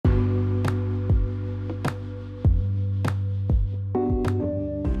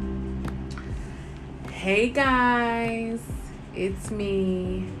Hey guys, it's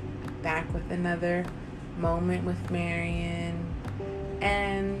me back with another moment with Marion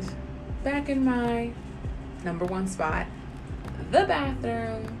and back in my number one spot, the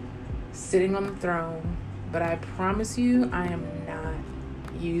bathroom, sitting on the throne, but I promise you I am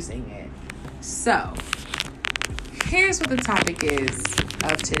not using it. So, here's what the topic is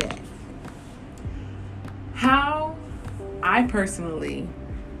of today. How I personally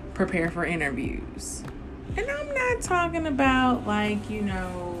prepare for interviews. And I'm not talking about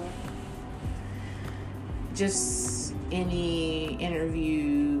just any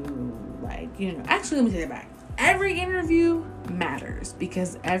interview, actually, let me take it back. Every interview matters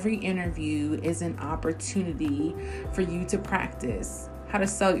because every interview is an opportunity for you to practice how to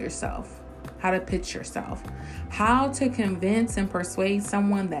sell yourself, how to pitch yourself, how to convince and persuade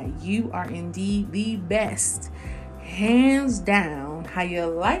someone that you are indeed the best, hands down, how you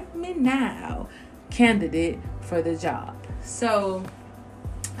like me now, candidate for the job. So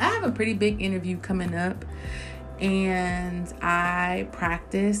I have a pretty big interview coming up, and I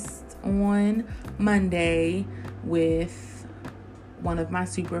practiced on Monday with one of my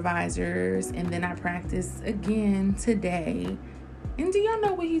supervisors, and then I practiced again today. And do y'all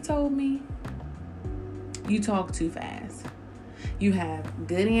know what he told me? You talk too fast. You have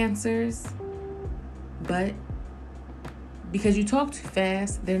good answers, but because you talk too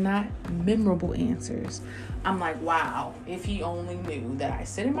fast, they're not memorable answers. I'm like, wow, if he only knew that I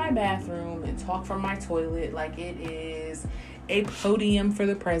sit in my bathroom and talk from my toilet like it is a podium for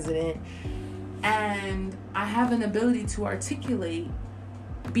the president. And I have an ability to articulate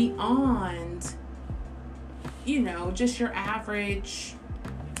beyond, just your average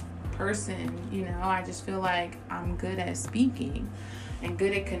person. I just feel like I'm good at speaking and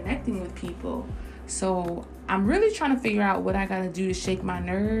good at connecting with people. So I'm really trying to figure out what I got to do to shake my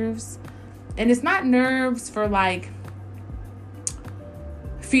nerves. And it's not nerves for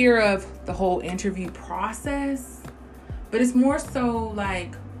fear of the whole interview process, but it's more so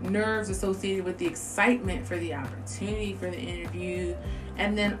nerves associated with the excitement for the opportunity for the interview,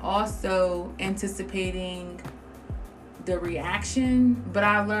 and then also anticipating the reaction. But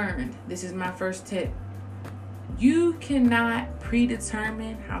I learned, this is my first tip, you cannot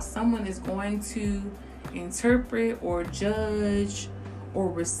predetermine how someone is going to interpret or judge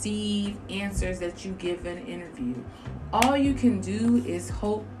or receive answers that you give in an interview. All you can do is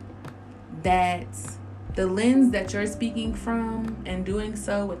hope that the lens that you're speaking from and doing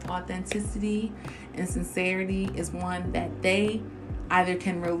so with authenticity and sincerity is one that they either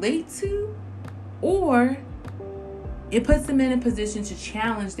can relate to, or it puts them in a position to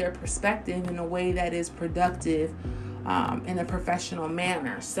challenge their perspective in a way that is productive, in a professional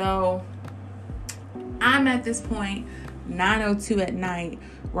manner. So I'm at this point, 9:02 at night,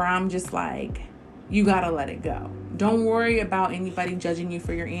 where I'm just like, you gotta let it go. Don't worry about anybody judging you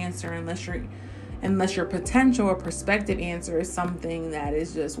for your answer unless your potential or prospective answer is something that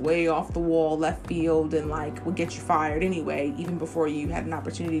is just way off the wall, left field, and will get you fired anyway, even before you had an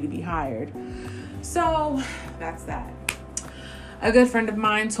opportunity to be hired. So that's that. A good friend of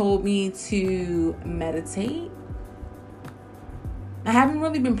mine told me to meditate. I haven't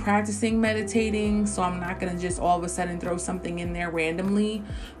really been practicing meditating, so I'm not going to just all of a sudden throw something in there randomly.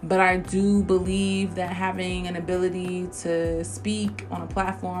 But I do believe that having an ability to speak on a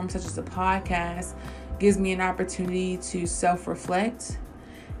platform such as a podcast gives me an opportunity to self-reflect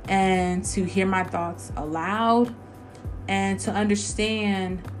and to hear my thoughts aloud and to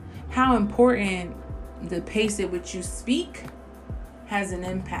understand how important the pace at which you speak has an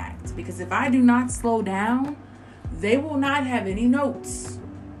impact. Because if I do not slow down, they will not have any notes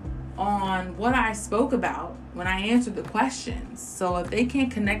on what I spoke about when I answered the questions. So if they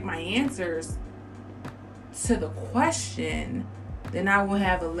can't connect my answers to the question, then I will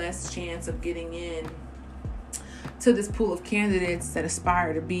have a less chance of getting in to this pool of candidates that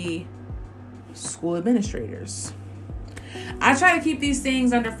aspire to be school administrators. I try to keep these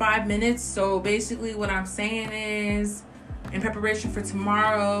things under 5 minutes. So basically what I'm saying is, in preparation for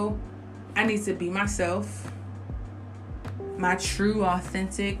tomorrow, I need to be myself, my true,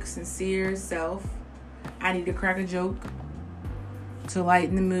 authentic, sincere self. I need to crack a joke to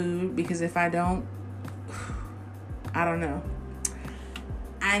lighten the mood, because if I don't, I don't know.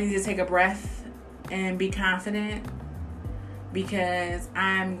 I need to take a breath and be confident, because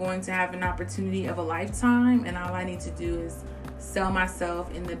I'm going to have an opportunity of a lifetime, and all I need to do is sell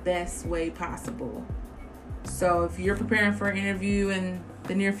myself in the best way possible. So if you're preparing for an interview in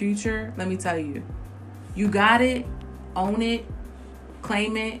the near future, let me tell you, you got it, own it,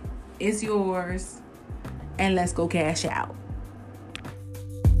 claim it, it's yours, and let's go cash out.